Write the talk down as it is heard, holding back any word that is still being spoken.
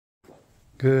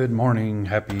Good morning.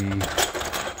 Happy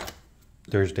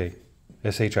Thursday.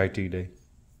 S-H-I-T day.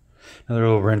 Another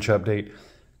little wrench update.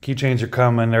 Keychains are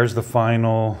coming. There's the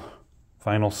final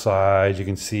size. You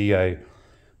can see I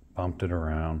bumped it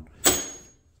around.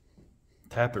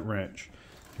 Tappet wrench.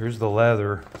 Here's the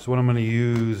leather. So what I'm going to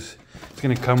use, it's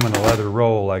going to come in a leather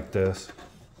roll like this.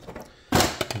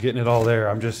 I'm getting it all there.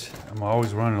 I'm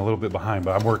always running a little bit behind,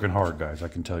 but I'm working hard, guys. I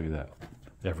can tell you that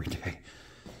every day.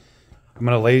 We're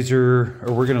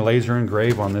going to laser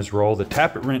engrave on this roll. The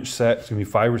tappet wrench set is going to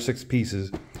be 5 or 6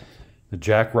 pieces. The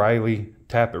Jack Riley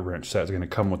tappet wrench set is going to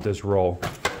come with this roll.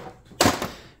 I'm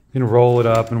going to roll it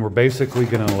up, and we're basically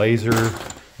going to laser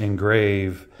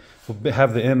engrave. We'll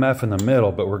have the MF in the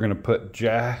middle, but we're going to put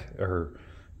Jack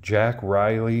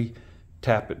Riley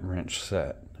tappet wrench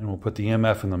set. And we'll put the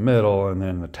MF in the middle and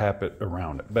then the tappet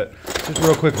around it. But just a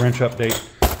real quick wrench update.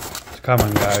 It's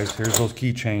coming, guys. Here's those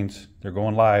keychains. They're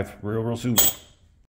going live real soon.